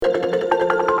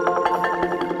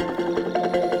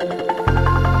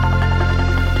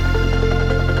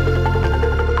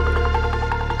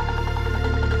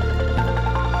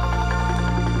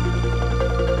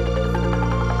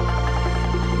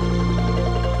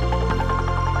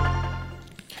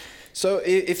So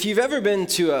if you've ever been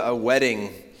to a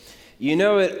wedding, you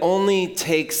know it only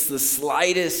takes the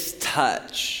slightest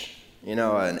touch,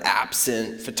 an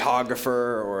absent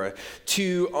photographer or a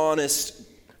too honest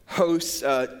host,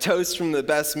 toast from the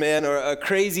best man, or a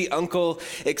crazy uncle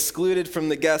excluded from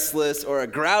the guest list, or a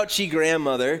grouchy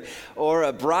grandmother, or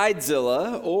a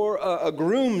bridezilla, or a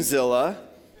groomzilla,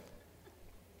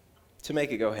 to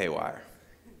make it go haywire.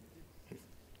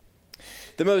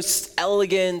 The most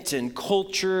elegant and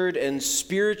cultured and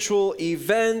spiritual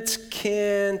event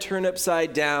can turn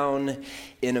upside down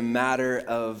in a matter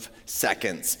of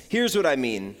seconds. Here's what I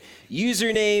mean.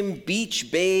 Username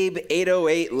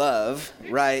BeachBabe808Love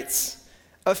writes,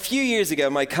 "A few years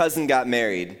ago, my cousin got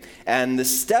married, and the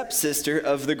stepsister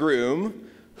of the groom,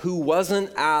 who wasn't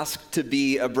asked to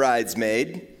be a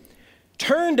bridesmaid,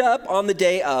 turned up on the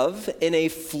day of in a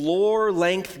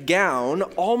floor-length gown,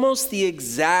 almost the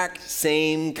exact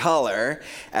same color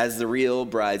as the real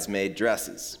bridesmaid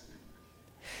dresses.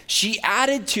 She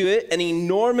added to it an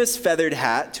enormous feathered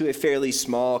hat to a fairly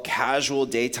small, casual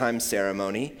daytime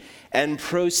ceremony and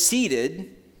proceeded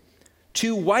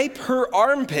to wipe her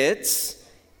armpits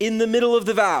in the middle of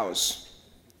the vows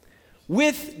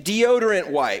with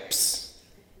deodorant wipes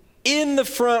in the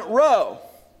front row,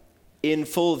 in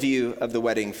full view of the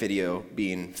wedding video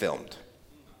being filmed."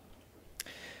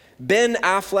 Ben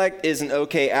Affleck is an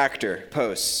okay actor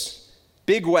posts,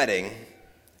 "Big wedding,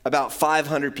 about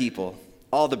 500 people,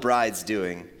 all the bride's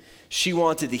doing. She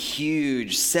wanted the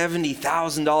huge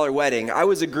 $70,000 wedding. I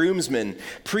was a groomsman.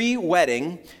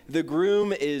 Pre-wedding, the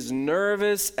groom is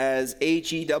nervous as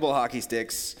HE double hockey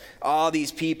sticks. All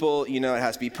these people, it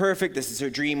has to be perfect. This is her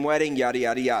dream wedding, yada,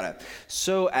 yada, yada.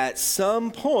 So at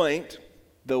some point,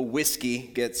 the whiskey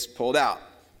gets pulled out.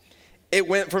 It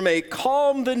went from a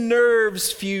calm the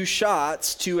nerves few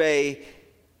shots to a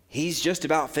he's just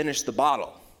about finished the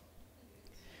bottle.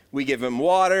 We give him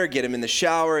water, get him in the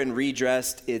shower and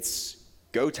redressed. It's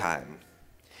go time.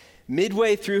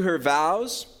 Midway through her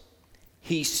vows,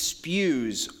 he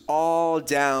spews all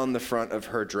down the front of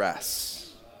her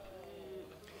dress.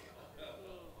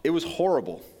 It was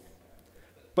horrible,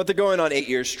 but they're going on 8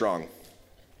 years strong.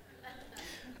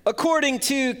 According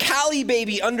to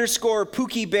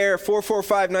CaliBaby_Pookie Bear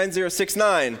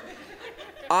 4459069,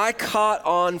 I caught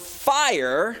on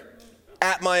fire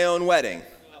at my own wedding.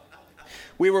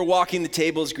 We were walking the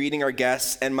tables, greeting our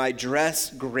guests, and my dress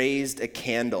grazed a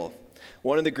candle.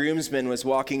 One of the groomsmen was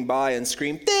walking by and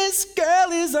screamed, 'This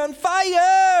girl is on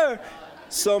fire!'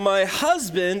 So my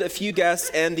husband, a few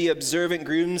guests, and the observant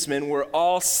groomsmen were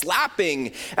all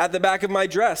slapping at the back of my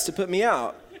dress to put me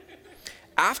out.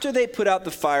 After they put out the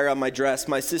fire on my dress,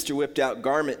 my sister whipped out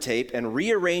garment tape and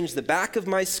rearranged the back of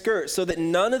my skirt so that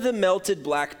none of the melted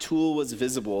black tulle was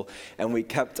visible, and we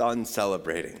kept on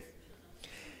celebrating."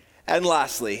 And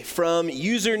lastly, from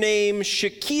username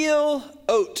Shaquille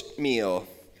Oatmeal,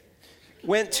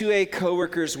 went to a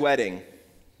coworker's wedding.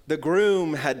 The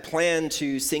groom had planned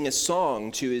to sing a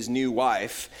song to his new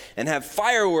wife and have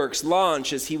fireworks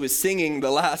launch as he was singing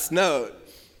the last note.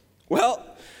 Well,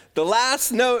 the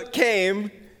last note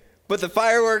came, but the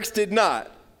fireworks did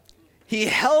not. He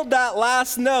held that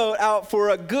last note out for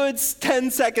a good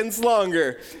 10 seconds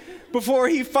longer before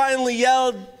he finally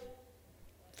yelled,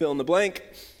 fill in the blank,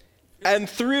 and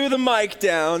threw the mic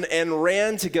down and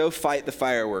ran to go fight the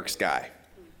fireworks guy.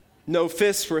 No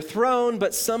fists were thrown,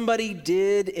 but somebody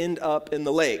did end up in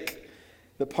the lake.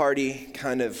 The party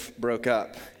kind of broke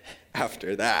up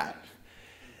after that.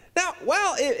 Now,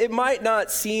 while it might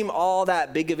not seem all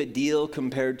that big of a deal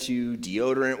compared to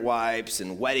deodorant wipes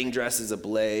and wedding dresses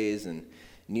ablaze and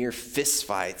near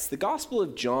fistfights, the Gospel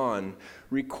of John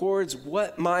records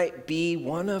what might be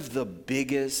one of the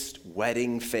biggest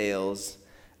wedding fails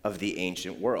of the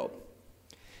ancient world.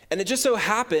 And it just so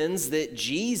happens that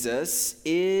Jesus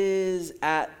is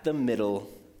at the middle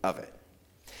of it.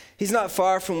 He's not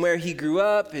far from where he grew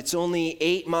up. It's only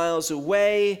 8 miles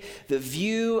away. The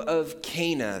view of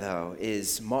Cana, though,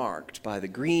 is marked by the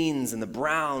greens and the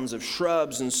browns of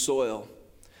shrubs and soil.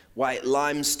 White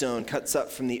limestone cuts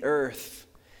up from the earth.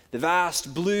 The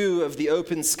vast blue of the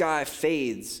open sky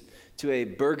fades to a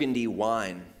burgundy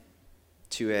wine,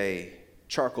 to a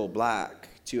charcoal black,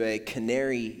 to a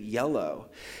canary yellow,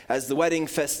 as the wedding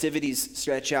festivities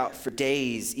stretch out for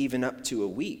days, even up to a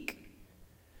week.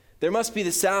 There must be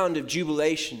the sound of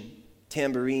jubilation,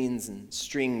 tambourines and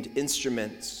stringed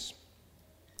instruments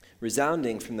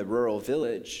resounding from the rural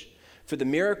village, for the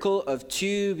miracle of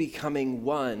two becoming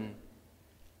one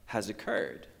has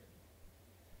occurred.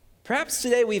 Perhaps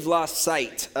today we've lost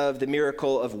sight of the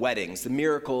miracle of weddings, the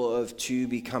miracle of two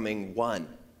becoming one.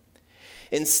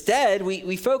 Instead,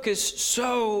 we focus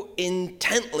so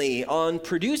intently on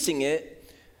producing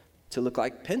it to look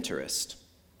like Pinterest.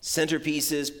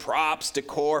 Centerpieces, props,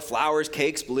 decor, flowers,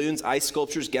 cakes, balloons, ice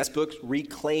sculptures, guest books,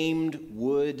 reclaimed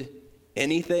wood,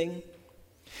 anything.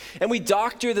 And we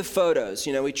doctor the photos.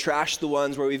 We trash the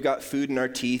ones where we've got food in our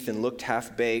teeth and looked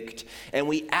half-baked. And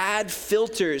we add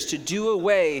filters to do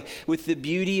away with the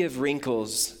beauty of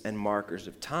wrinkles and markers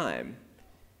of time.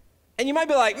 And you might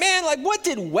be like, man, what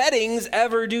did weddings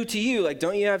ever do to you?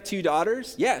 Don't you have 2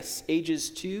 daughters? Yes, ages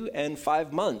 2 and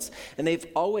 5 months. And they've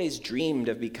always dreamed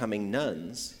of becoming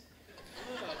nuns.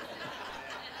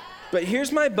 But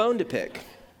here's my bone to pick.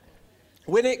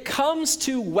 When it comes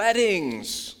to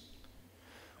weddings,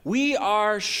 we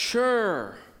are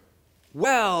sure,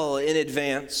 well in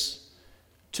advance,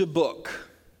 to book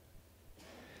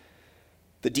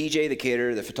the DJ, the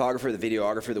caterer, the photographer, the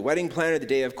videographer, the wedding planner, the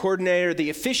day of coordinator,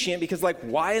 the officiant, because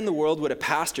why in the world would a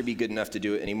pastor be good enough to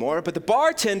do it anymore? But the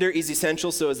bartender is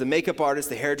essential, so is the makeup artist,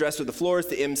 the hairdresser, the florist,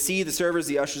 the MC, the servers,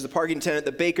 the ushers, the parking attendant,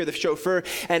 the baker, the chauffeur,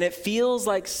 and it feels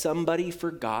like somebody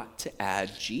forgot to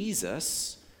add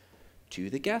Jesus to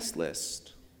the guest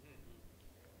list.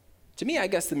 To me, I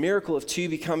guess the miracle of 2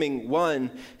 becoming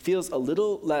 1 feels a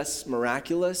little less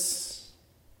miraculous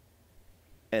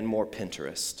and more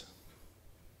Pinterest.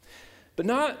 But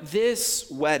not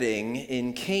this wedding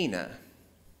in Cana.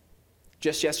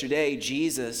 Just yesterday,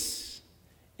 Jesus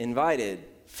invited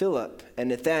Philip and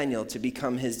Nathanael to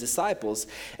become his disciples.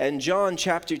 And John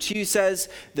chapter 2 says,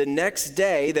 the next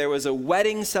day there was a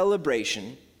wedding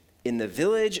celebration in the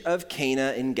village of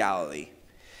Cana in Galilee.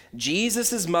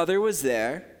 Jesus' mother was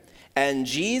there, and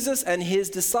Jesus and his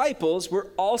disciples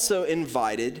were also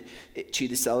invited to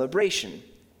the celebration.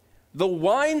 The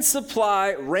wine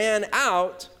supply ran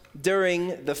out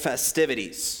during the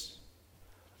festivities.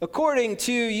 According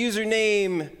to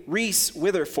username Reese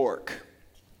Witherfork,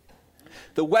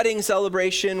 the wedding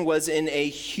celebration was in a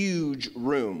huge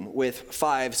room with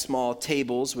 5 small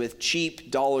tables with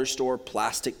cheap dollar store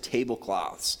plastic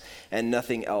tablecloths and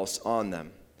nothing else on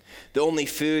them. The only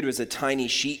food was a tiny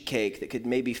sheet cake that could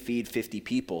maybe feed 50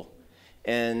 people.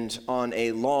 And on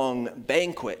a long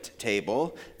banquet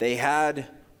table, they had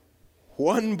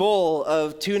 1 bowl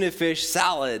of tuna fish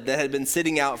salad that had been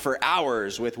sitting out for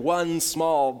hours with 1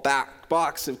 small back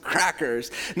box of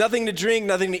crackers. Nothing to drink,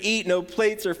 nothing to eat, no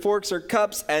plates or forks or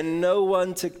cups, and no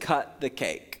one to cut the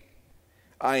cake.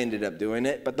 I ended up doing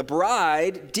it, but the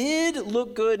bride did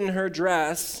look good in her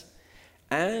dress,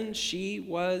 and she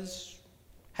was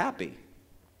happy.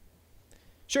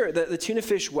 Sure, the tuna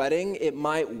fish wedding, it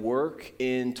might work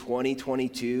in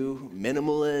 2022,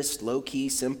 minimalist, low-key,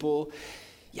 simple.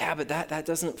 Yeah, but that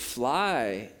doesn't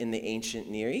fly in the ancient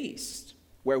Near East,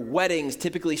 where weddings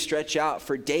typically stretch out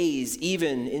for days,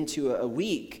 even into a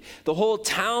week. The whole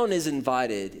town is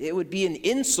invited. It would be an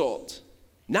insult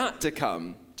not to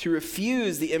come, to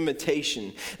refuse the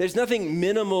invitation. There's nothing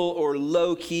minimal or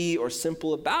low-key or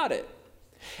simple about it.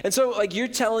 And so, you're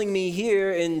telling me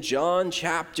here in John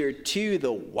chapter 2,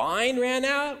 the wine ran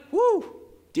out? Woo,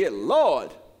 dear Lord.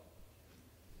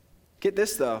 Get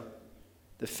this, though.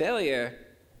 The failure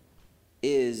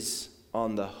is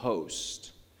on the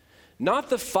host. Not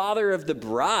the father of the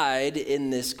bride in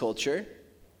this culture,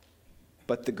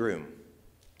 but the groom.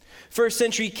 First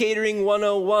century catering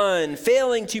 101,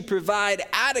 failing to provide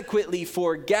adequately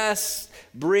for guests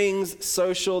brings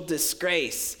social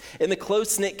disgrace. In the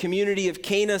close-knit community of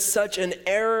Cana, such an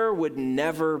error would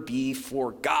never be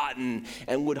forgotten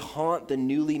and would haunt the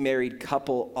newly married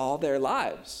couple all their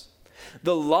lives.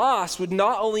 The loss would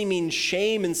not only mean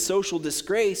shame and social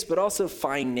disgrace, but also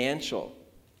financial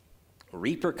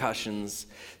repercussions,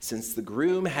 since the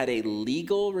groom had a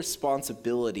legal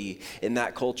responsibility in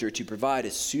that culture to provide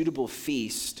a suitable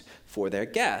feast for their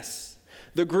guests.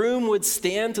 The groom would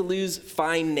stand to lose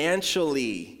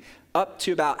financially up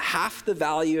to about half the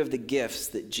value of the gifts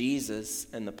that Jesus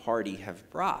and the party have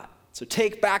brought. So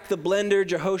take back the blender,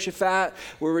 Jehoshaphat.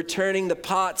 We're returning the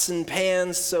pots and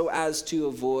pans so as to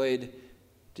avoid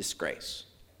disgrace.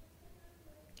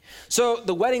 So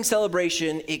the wedding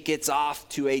celebration, it gets off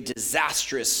to a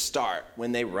disastrous start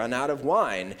when they run out of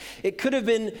wine. It could have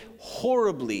been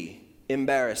horribly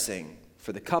embarrassing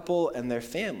for the couple and their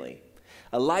family.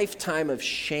 A lifetime of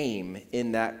shame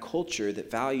in that culture that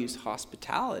values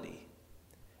hospitality.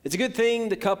 It's a good thing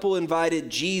the couple invited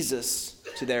Jesus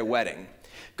to their wedding.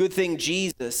 Good thing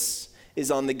Jesus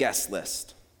is on the guest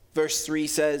list. Verse 3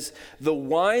 says, the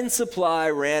wine supply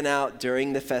ran out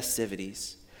during the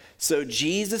festivities. So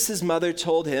Jesus' mother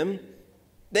told him,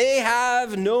 they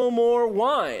have no more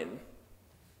wine.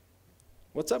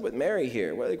 What's up with Mary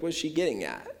here? What's she getting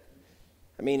at?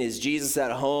 I mean, is Jesus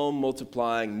at home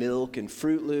multiplying milk and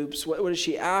Fruit Loops? What is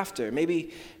she after? Maybe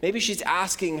she's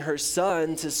asking her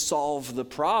son to solve the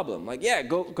problem. Like, yeah,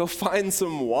 go find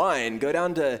some wine. Go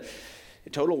down to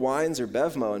Total Wines or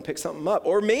Bevmo and pick something up.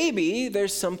 Or maybe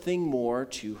there's something more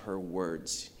to her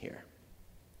words here.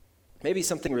 Maybe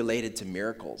something related to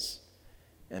miracles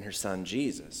and her son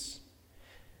Jesus.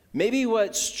 Maybe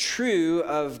what's true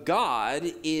of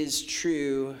God is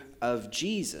true of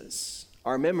Jesus.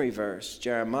 Our memory verse,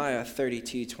 Jeremiah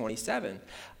 32:27.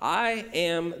 I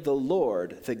am the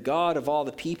Lord, the God of all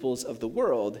the peoples of the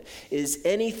world. Is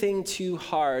anything too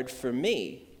hard for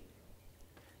me?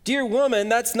 Dear woman,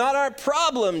 that's not our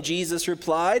problem, Jesus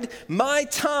replied. My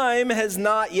time has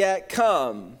not yet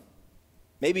come.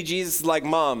 Maybe Jesus is like,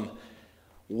 Mom,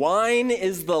 wine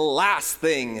is the last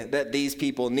thing that these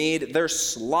people need. They're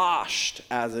sloshed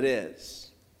as it is.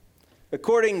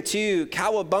 According to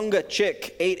Cowabunga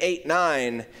Chick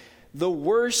 889, the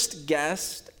worst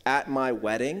guest at my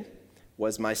wedding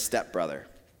was my stepbrother,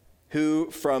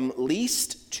 who from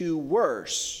least to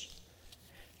worse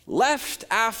left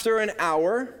after an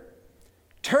hour.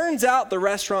 Turns out the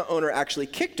restaurant owner actually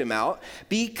kicked him out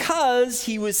because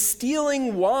he was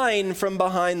stealing wine from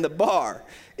behind the bar.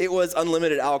 It was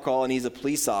unlimited alcohol, and he's a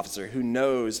police officer who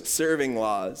knows serving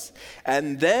laws.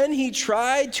 And then he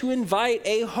tried to invite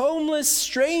a homeless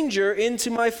stranger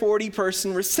into my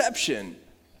 40-person reception.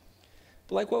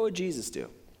 But like, what would Jesus do?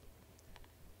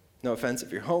 No offense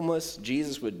if you're homeless,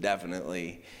 Jesus would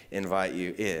definitely invite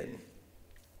you in.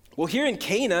 Well, here in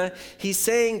Cana, he's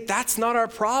saying that's not our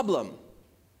problem.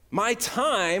 My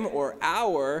time or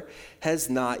hour has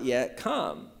not yet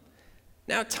come.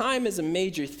 Now, time is a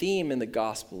major theme in the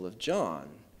Gospel of John.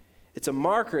 It's a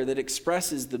marker that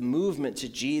expresses the movement to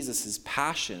Jesus'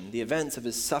 passion, the events of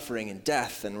his suffering and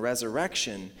death and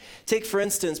resurrection. Take, for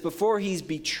instance, before he's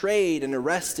betrayed and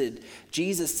arrested,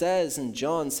 Jesus says in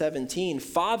John 17,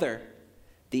 Father,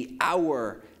 the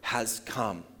hour has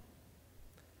come.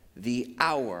 The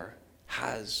hour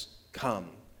has come.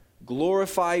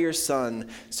 Glorify your Son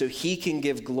so he can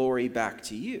give glory back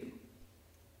to you.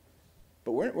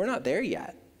 But we're not there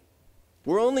yet.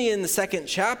 We're only in the second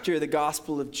chapter of the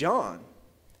Gospel of John,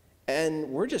 and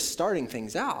we're just starting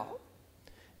things out.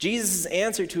 Jesus'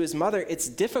 answer to his mother, it's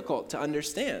difficult to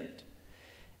understand.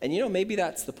 And maybe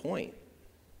that's the point.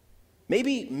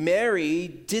 Maybe Mary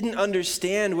didn't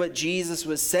understand what Jesus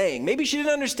was saying. Maybe she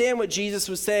didn't understand what Jesus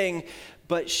was saying,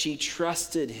 but she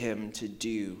trusted him to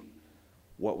do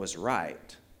what was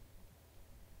right.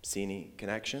 See any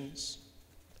connections?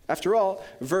 After all,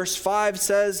 verse 5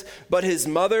 says, but his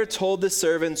mother told the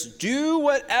servants, do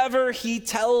whatever he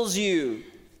tells you.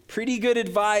 Pretty good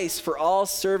advice for all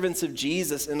servants of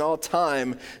Jesus in all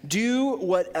time. Do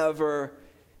whatever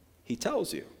he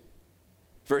tells you.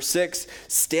 Verse 6,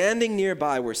 standing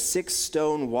nearby were 6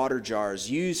 stone water jars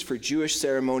used for Jewish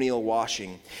ceremonial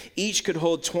washing. Each could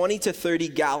hold 20 to 30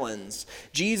 gallons.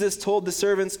 Jesus told the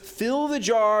servants, fill the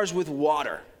jars with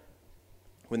water.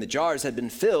 When the jars had been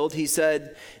filled, he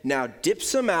said, now dip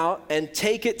some out and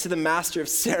take it to the master of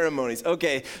ceremonies.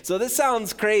 Okay, so this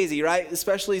sounds crazy, right?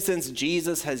 Especially since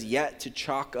Jesus has yet to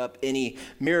chalk up any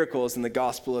miracles in the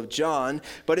Gospel of John.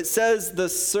 But it says the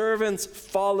servants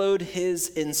followed his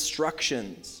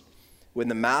instructions. When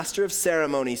the master of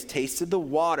ceremonies tasted the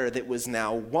water that was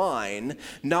now wine,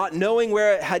 not knowing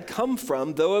where it had come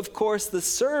from, though of course the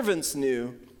servants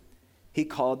knew, he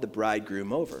called the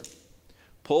bridegroom over.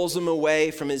 Pulls him away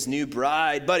from his new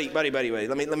bride. Buddy,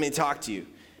 let me talk to you.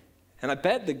 And I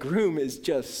bet the groom is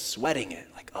just sweating it.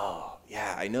 Like, oh,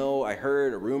 yeah, I know. I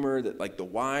heard a rumor that the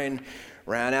wine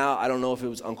ran out. I don't know if it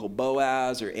was Uncle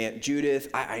Boaz or Aunt Judith.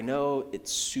 I know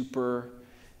it's super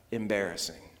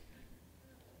embarrassing.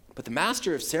 But the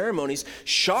master of ceremonies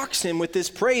shocks him with this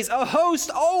praise. A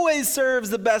host always serves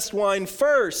the best wine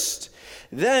first.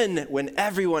 Then, when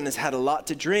everyone has had a lot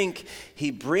to drink,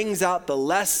 he brings out the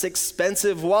less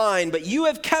expensive wine. But you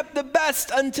have kept the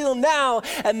best until now.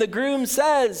 And the groom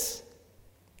says,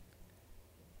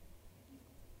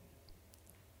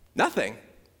 nothing.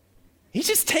 He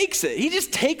just takes it. He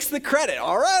just takes the credit.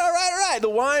 All right. The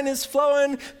wine is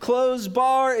flowing. Closed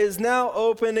bar is now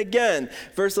open again.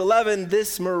 Verse 11,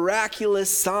 this miraculous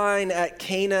sign at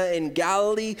Cana in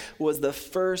Galilee was the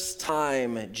first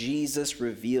time Jesus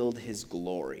revealed his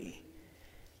glory.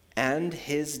 And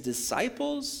his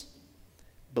disciples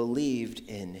believed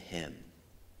in him.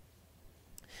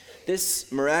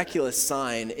 This miraculous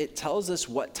sign, it tells us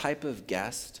what type of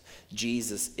guest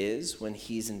Jesus is when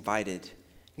he's invited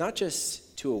not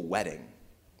just to a wedding,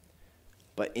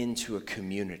 but into a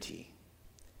community.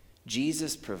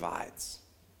 Jesus provides.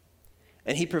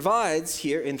 And he provides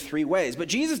here in three ways. But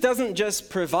Jesus doesn't just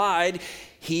provide,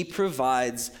 he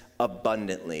provides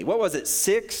abundantly. What was it?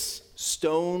 6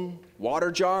 stone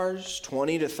water jars,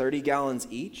 20 to 30 gallons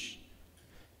each.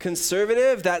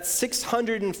 Conservative, that's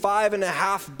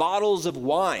 605.5 bottles of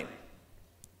wine.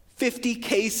 50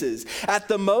 cases. At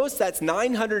the most, that's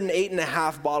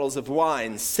 908.5 bottles of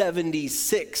wine,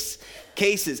 76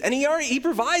 cases. And he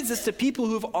provides this to people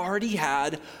who've already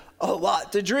had a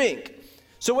lot to drink.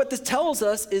 So what this tells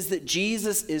us is that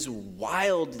Jesus is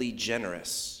wildly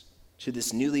generous to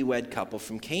this newlywed couple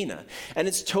from Cana. And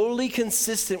it's totally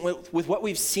consistent with what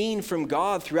we've seen from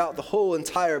God throughout the whole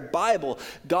entire Bible.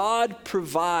 God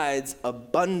provides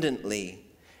abundantly,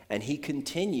 and he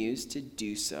continues to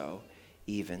do so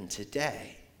even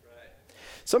today.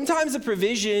 Sometimes the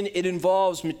provision, it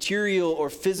involves material or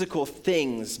physical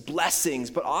things, blessings,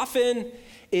 but often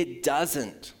it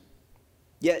doesn't.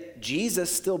 Yet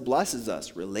Jesus still blesses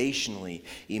us relationally,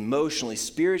 emotionally,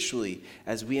 spiritually,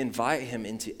 as we invite him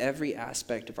into every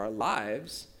aspect of our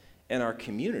lives and our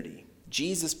community.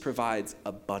 Jesus provides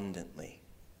abundantly.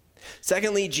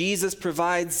 Secondly, Jesus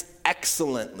provides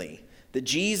excellently. The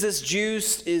Jesus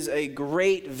juice is a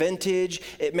great vintage.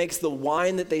 It makes the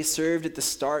wine that they served at the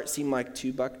start seem like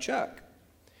 $2 chuck.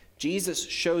 Jesus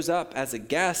shows up as a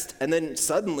guest, and then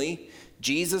suddenly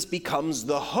Jesus becomes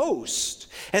the host.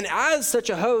 And as such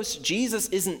a host, Jesus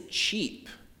isn't cheap.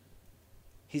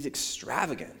 He's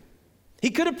extravagant. He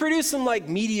could have produced some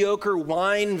mediocre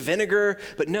wine, vinegar,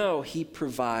 but no, he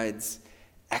provides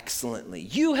excellently.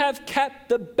 You have kept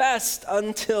the best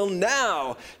until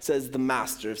now, says the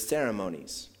master of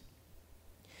ceremonies.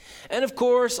 And of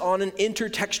course, on an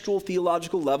intertextual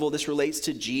theological level, this relates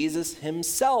to Jesus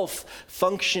himself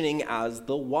functioning as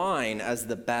the wine, as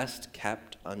the best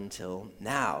kept until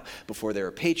now. Before there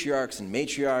were patriarchs and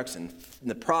matriarchs and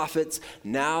the prophets,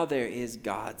 now there is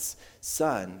God's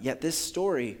Son. Yet this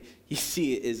story, you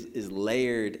see, is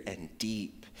layered and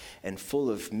deep and full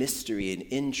of mystery and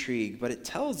intrigue, but it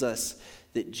tells us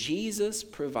that Jesus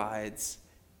provides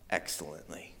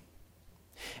excellently.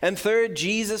 And third,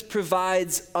 Jesus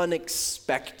provides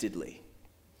unexpectedly.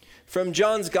 From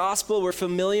John's gospel, we're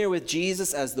familiar with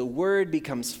Jesus as the Word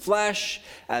becomes flesh,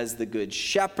 as the Good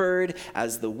Shepherd,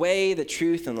 as the way, the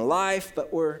truth, and the life,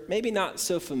 but we're maybe not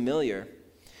so familiar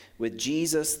with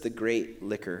Jesus, the great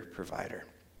liquor provider.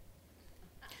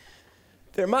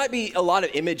 There might be a lot of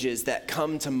images that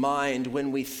come to mind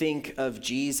when we think of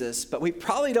Jesus, but we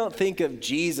probably don't think of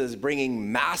Jesus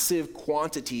bringing massive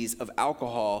quantities of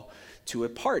alcohol to a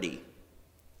party.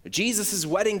 Jesus'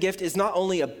 wedding gift is not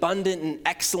only abundant and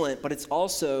excellent, but it's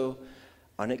also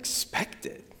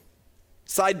unexpected.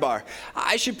 Sidebar,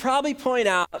 I should probably point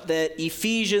out that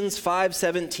Ephesians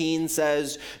 5:17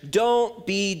 says, "Don't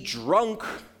be drunk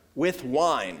with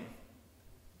wine."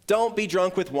 Don't be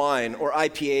drunk with wine or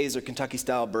IPAs or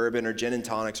Kentucky-style bourbon or gin and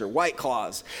tonics or White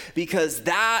Claws, because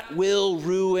that will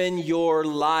ruin your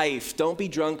life. Don't be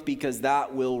drunk because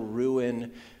that will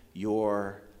ruin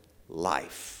your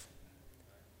life.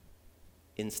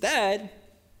 Instead,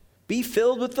 be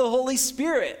filled with the Holy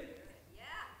Spirit. Yeah.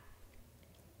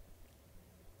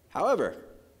 However,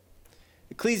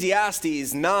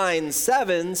 Ecclesiastes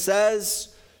 9:7 says,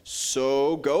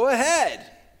 "So go ahead.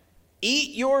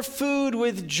 Eat your food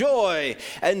with joy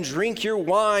and drink your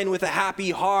wine with a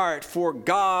happy heart, for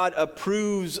God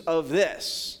approves of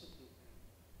this."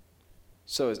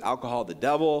 So is alcohol the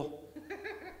devil,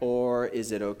 or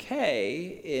is it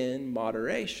okay in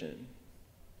moderation?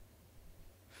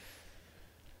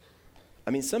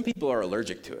 I mean, some people are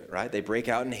allergic to it, right? They break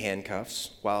out in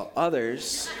handcuffs, while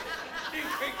others...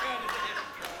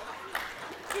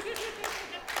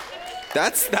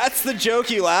 That's the joke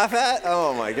you laugh at?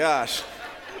 Oh my gosh.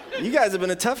 You guys have been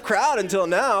a tough crowd until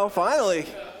now. Finally,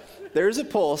 there's a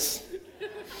pulse.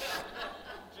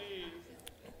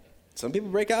 Some people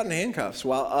break out in handcuffs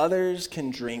while others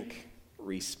can drink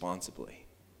responsibly.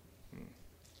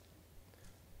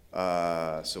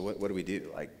 So what do we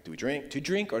do? Do we drink? To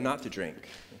drink or not to drink?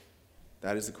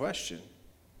 That is the question.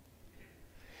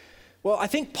 Well, I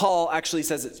think Paul actually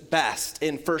says it best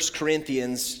in 1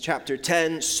 Corinthians chapter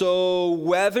 10. "So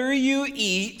whether you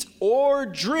eat or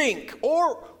drink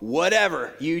or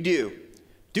whatever you do,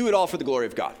 do it all for the glory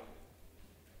of God."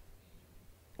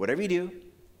 Whatever you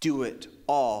do it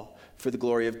all for the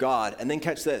glory of God. And then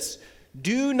catch this.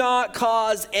 "Do not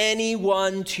cause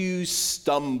anyone to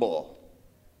stumble."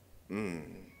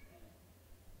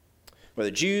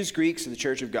 whether Jews, Greeks, or the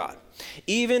church of God.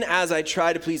 Even as I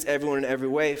try to please everyone in every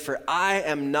way, for I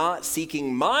am not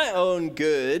seeking my own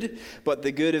good, but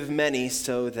the good of many,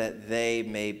 so that they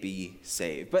may be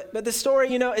saved. But the story,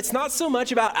 it's not so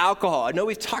much about alcohol. I know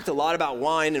we've talked a lot about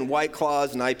wine and White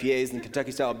Claws and IPAs and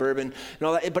Kentucky-style bourbon and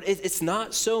all that, but it's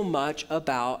not so much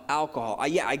about alcohol.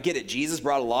 I get it. Jesus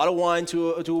brought a lot of wine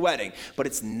to a wedding, but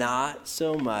it's not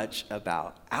so much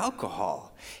about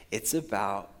alcohol. It's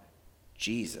about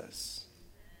Jesus.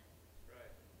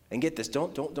 And get this,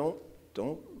 don't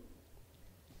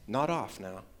nod off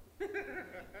now.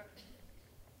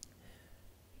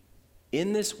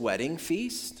 In this wedding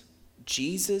feast,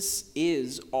 Jesus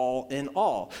is all in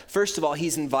all. First of all,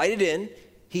 he's invited in,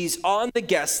 he's on the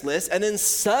guest list, and then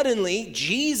suddenly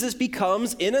Jesus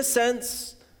becomes, in a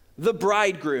sense, the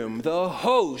bridegroom, the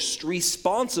host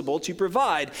responsible to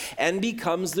provide, and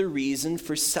becomes the reason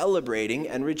for celebrating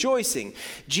and rejoicing.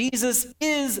 Jesus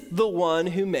is the one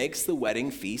who makes the wedding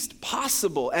feast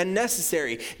possible and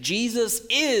necessary. Jesus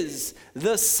is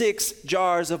the 6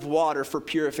 jars of water for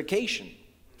purification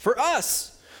for us,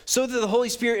 so that the Holy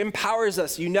Spirit empowers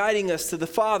us, uniting us to the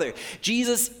Father.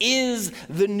 Jesus is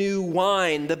the new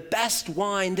wine, the best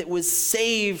wine that was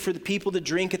saved for the people to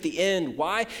drink at the end.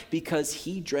 Why? Because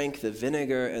he drank the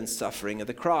vinegar and suffering of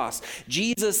the cross.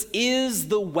 Jesus is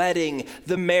the wedding,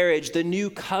 the marriage, the new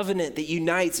covenant that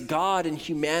unites God and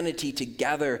humanity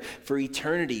together for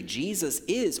eternity. Jesus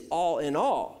is all in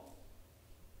all.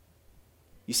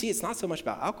 You see, it's not so much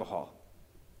about alcohol.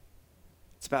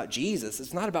 It's about Jesus.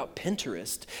 It's not about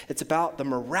Pinterest. It's about the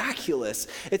miraculous.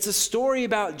 It's a story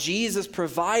about Jesus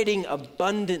providing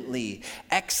abundantly,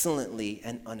 excellently,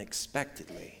 and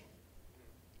unexpectedly.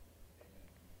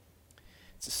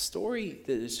 It's a story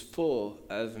that is full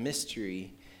of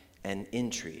mystery and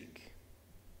intrigue.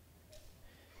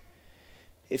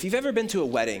 If you've ever been to a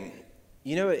wedding,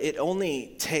 it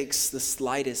only takes the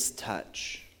slightest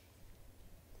touch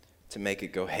to make it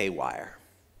go haywire.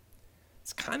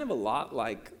 It's kind of a lot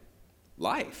like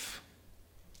life.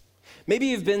 Maybe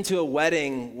you've been to a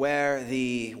wedding where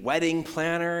the wedding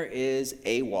planner is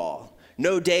AWOL.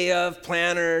 No day of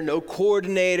planner, no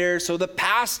coordinator, so the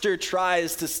pastor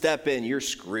tries to step in. You're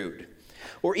screwed.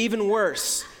 Or even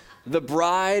worse, the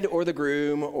bride or the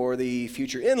groom or the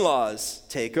future in-laws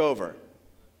take over.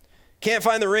 Can't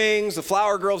find the rings, the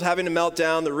flower girl's having a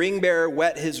meltdown, the ring bearer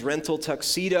wet his rental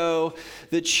tuxedo,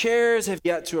 the chairs have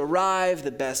yet to arrive, the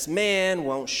best man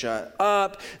won't shut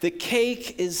up, the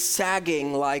cake is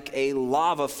sagging like a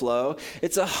lava flow,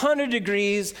 it's 100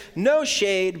 degrees, no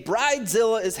shade,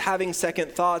 Bridezilla is having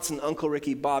second thoughts, and Uncle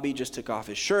Ricky Bobby just took off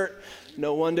his shirt.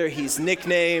 No wonder he's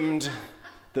nicknamed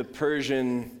the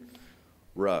Persian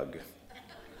Rug.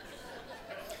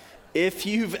 If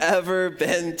you've ever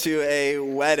been to a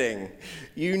wedding,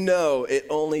 you know it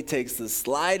only takes the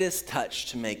slightest touch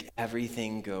to make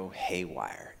everything go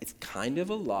haywire. It's kind of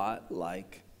a lot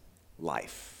like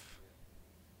life.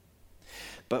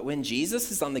 But when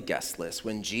Jesus is on the guest list,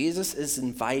 when Jesus is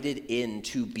invited in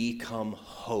to become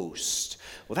host,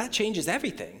 well, that changes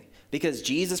everything, because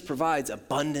Jesus provides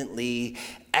abundantly,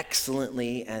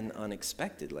 excellently, and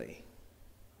unexpectedly.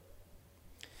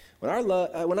 When our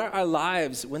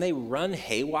lives, when they run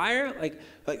haywire,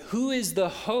 like who is the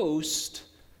host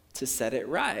to set it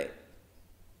right?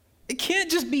 It can't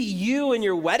just be you in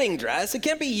your wedding dress. It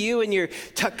can't be you in your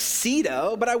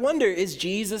tuxedo. But I wonder, is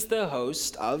Jesus the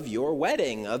host of your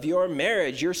wedding, of your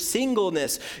marriage, your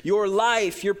singleness, your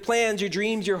life, your plans, your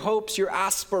dreams, your hopes, your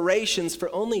aspirations?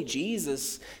 For only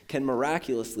Jesus can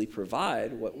miraculously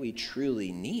provide what we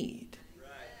truly need.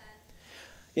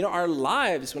 Our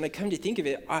lives, when I come to think of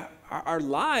it, our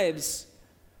lives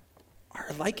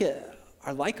are like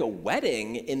a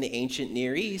wedding in the ancient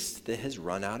Near East that has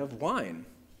run out of wine.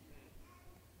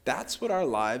 That's what our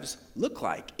lives look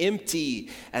like, empty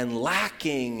and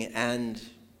lacking and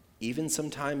even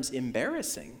sometimes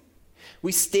embarrassing.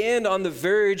 We stand on the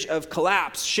verge of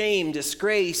collapse, shame,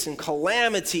 disgrace, and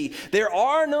calamity. There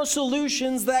are no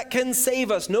solutions that can save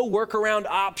us, no workaround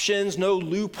options, no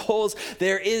loopholes.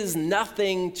 There is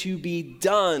nothing to be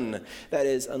done. That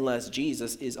is, unless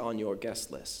Jesus is on your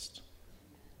guest list,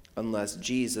 unless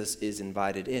Jesus is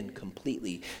invited in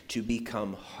completely to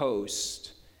become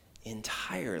host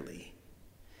entirely.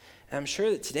 And I'm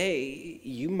sure that today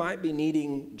you might be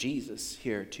needing Jesus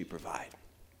here to provide.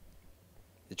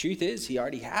 The truth is, he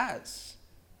already has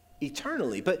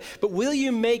eternally. But will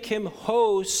you make him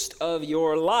host of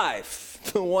your life,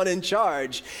 the one in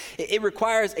charge? It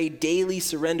requires a daily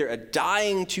surrender, a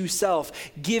dying to self,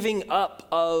 giving up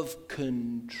of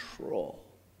control.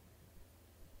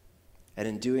 And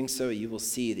in doing so, you will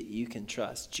see that you can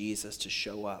trust Jesus to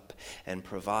show up and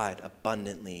provide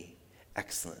abundantly,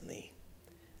 excellently,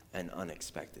 and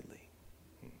unexpectedly.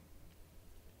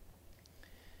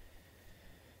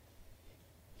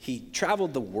 He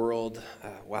traveled the world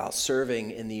while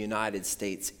serving in the United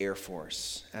States Air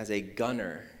Force as a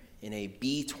gunner in a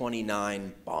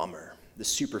B-29 bomber, the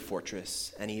Super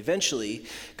Fortress, and he eventually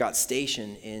got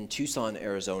stationed in Tucson,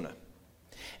 Arizona.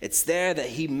 It's there that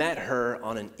he met her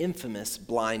on an infamous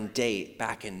blind date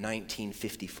back in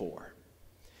 1954.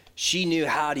 She knew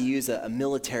how to use a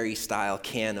military-style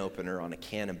can opener on a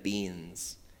can of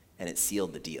beans, and it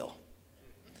sealed the deal.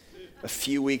 A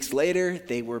few weeks later,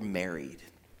 they were married.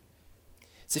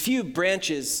 It's a few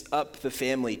branches up the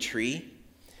family tree,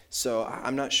 so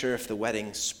I'm not sure if the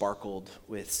wedding sparkled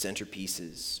with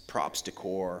centerpieces, props,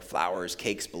 decor, flowers,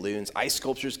 cakes, balloons, ice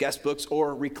sculptures, guest books,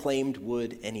 or reclaimed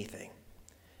wood, anything.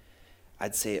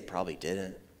 I'd say it probably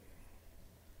didn't.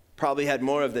 Probably had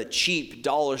more of the cheap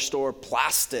dollar store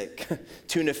plastic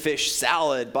tuna fish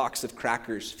salad box of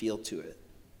crackers feel to it.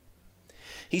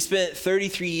 He spent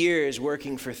 33 years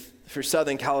working for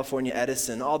Southern California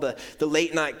Edison, all the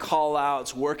late night call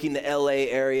outs, working the LA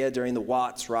area during the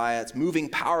Watts riots, moving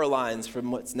power lines from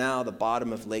what's now the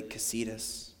bottom of Lake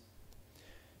Casitas.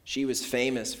 She was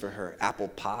famous for her apple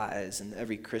pies and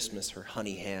every Christmas her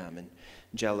honey ham and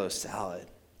Jell-O salad.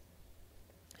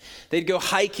 They'd go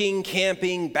hiking,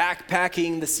 camping,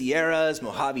 backpacking the Sierras,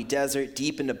 Mojave Desert,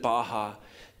 deep into Baja,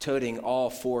 toting all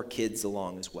 4 kids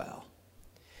along as well.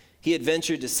 He had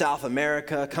ventured to South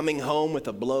America, coming home with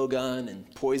a blowgun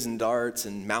and poison darts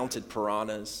and mounted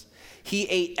piranhas. He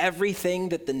ate everything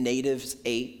that the natives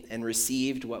ate and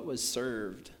received what was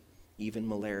served, even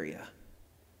malaria.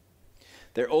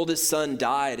 Their oldest son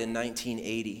died in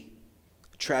 1980,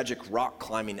 a tragic rock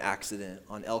climbing accident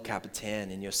on El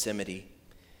Capitan in Yosemite.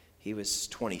 He was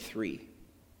 23.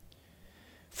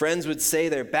 Friends would say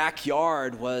their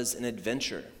backyard was an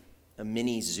adventure, a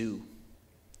mini zoo.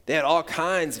 They had all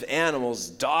kinds of animals,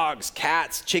 dogs,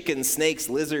 cats, chickens, snakes,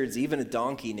 lizards, even a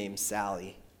donkey named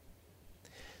Sally.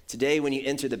 Today, when you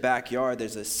enter the backyard,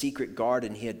 there's a secret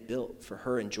garden he had built for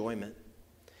her enjoyment.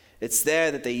 It's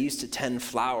there that they used to tend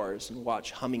flowers and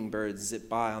watch hummingbirds zip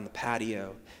by on the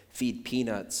patio, feed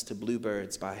peanuts to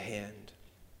bluebirds by hand.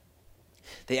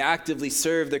 They actively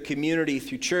serve their community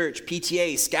through church,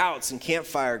 PTA, scouts, and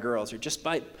campfire girls, or just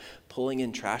by pulling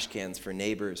in trash cans for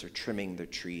neighbors or trimming their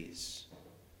trees.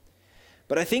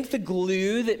 But I think the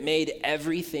glue that made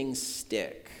everything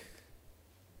stick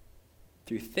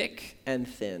through thick and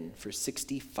thin for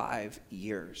 65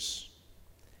 years,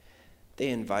 they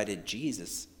invited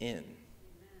Jesus in.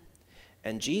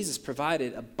 And Jesus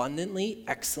provided abundantly,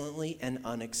 excellently, and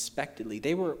unexpectedly.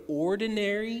 They were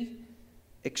ordinary,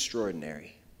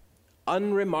 extraordinary,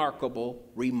 unremarkable,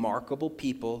 remarkable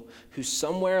people who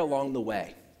somewhere along the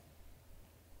way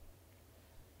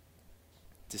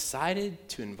decided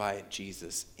to invite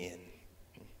Jesus in.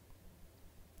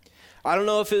 I don't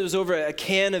know if it was over a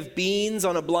can of beans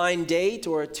on a blind date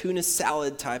or a tuna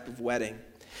salad type of wedding.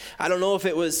 I don't know if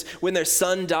it was when their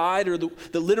son died or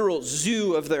the literal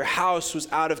zoo of their house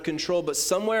was out of control, but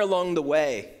somewhere along the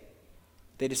way,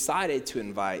 they decided to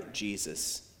invite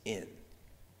Jesus in.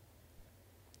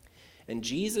 And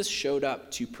Jesus showed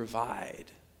up to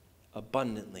provide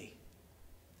abundantly,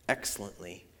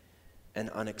 excellently, and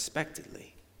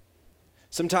unexpectedly.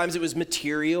 Sometimes it was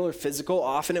material or physical,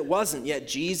 often it wasn't, yet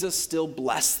Jesus still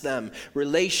blessed them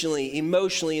relationally,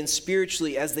 emotionally, and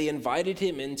spiritually as they invited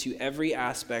him into every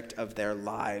aspect of their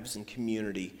lives and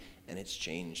community, and it's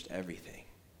changed everything.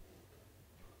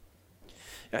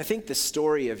 And I think the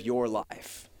story of your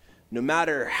life, no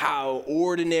matter how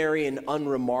ordinary and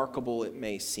unremarkable it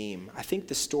may seem, I think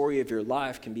the story of your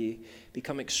life can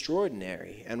become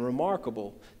extraordinary and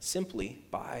remarkable simply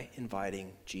by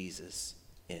inviting Jesus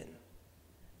in.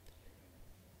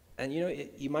 And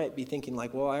you might be thinking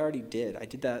like, well, I already did. I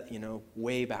did that,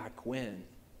 way back when.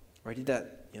 Or I did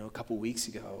that, a couple weeks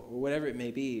ago, or whatever it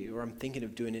may be, or I'm thinking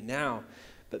of doing it now.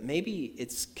 But maybe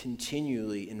it's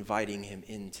continually inviting him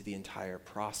into the entire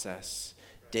process,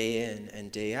 day in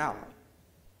and day out.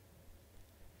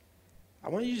 I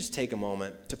want you to just take a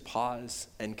moment to pause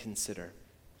and consider.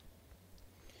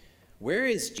 Where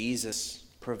is Jesus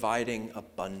providing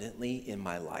abundantly in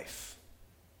my life,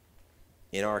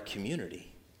 in our community?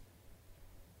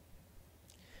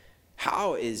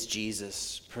 How is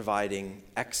Jesus providing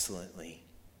excellently?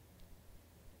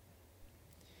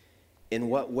 In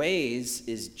what ways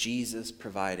is Jesus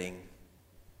providing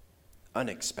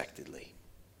unexpectedly?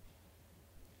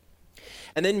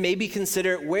 And then maybe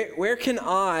consider where can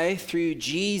I, through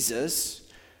Jesus,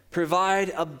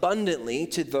 provide abundantly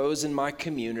to those in my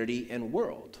community and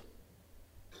world?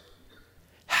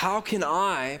 How can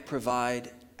I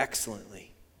provide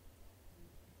excellently?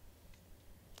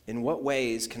 In what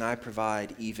ways can I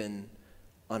provide even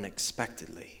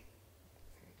unexpectedly?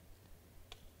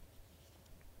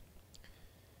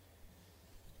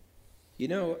 You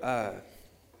know,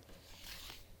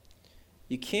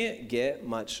 you can't get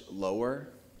much lower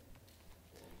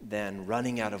than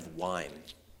running out of wine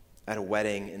at a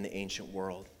wedding in the ancient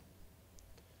world.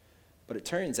 But it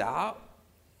turns out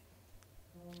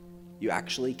you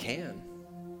actually can.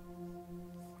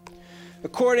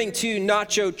 According to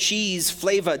Nacho Cheese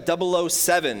Flava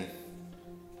 007,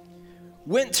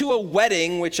 went to a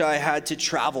wedding which I had to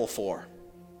travel for.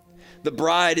 The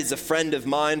bride is a friend of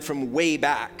mine from way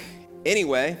back.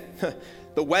 Anyway,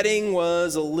 the wedding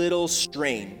was a little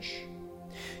strange.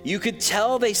 You could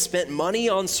tell they spent money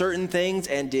on certain things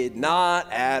and did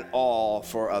not at all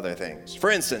for other things. For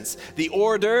instance, the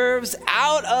hors d'oeuvres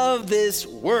out of this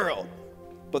world.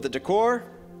 But the decor,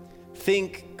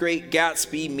 think Great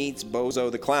Gatsby meets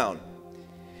Bozo the Clown.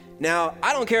 Now,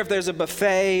 I don't care if there's a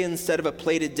buffet instead of a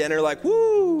plated dinner, like,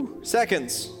 woo,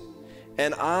 seconds.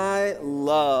 And I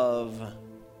love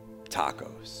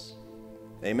tacos.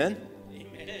 Amen?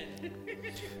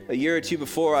 A year or two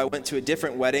before, I went to a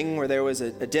different wedding where there was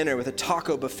a dinner with a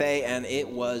taco buffet, and it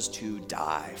was to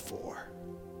die for.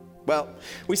 Well,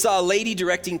 we saw a lady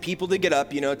directing people to get up,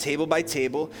 table by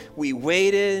table. We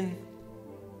waited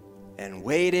and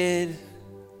waited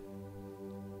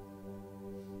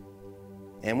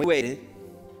and we waited.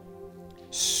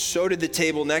 So did the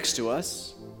table next to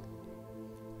us.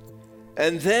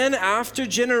 And then after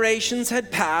generations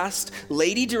had passed,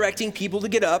 lady directing people to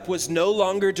get up was no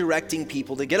longer directing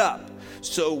people to get up.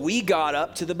 So we got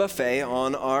up to the buffet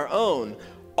on our own.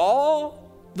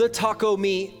 All the taco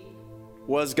meat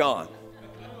was gone.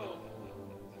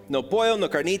 No pollo, no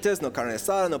carnitas, no carne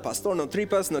asada, no pastor, no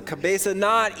tripas, no cabeza,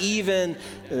 not even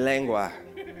lengua.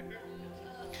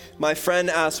 My friend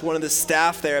asked one of the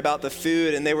staff there about the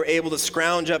food, and they were able to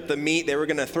scrounge up the meat they were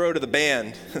going to throw to the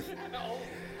band.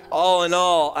 All in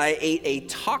all, I ate a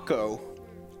taco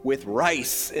with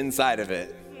rice inside of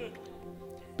it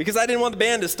because I didn't want the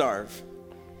band to starve.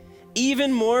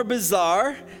 Even more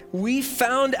bizarre, we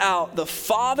found out the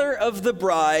father of the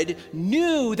bride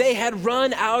knew they had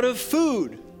run out of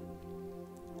food,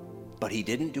 but he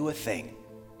didn't do a thing.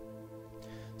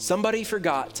 Somebody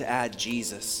forgot to add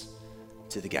Jesus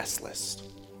to the guest list.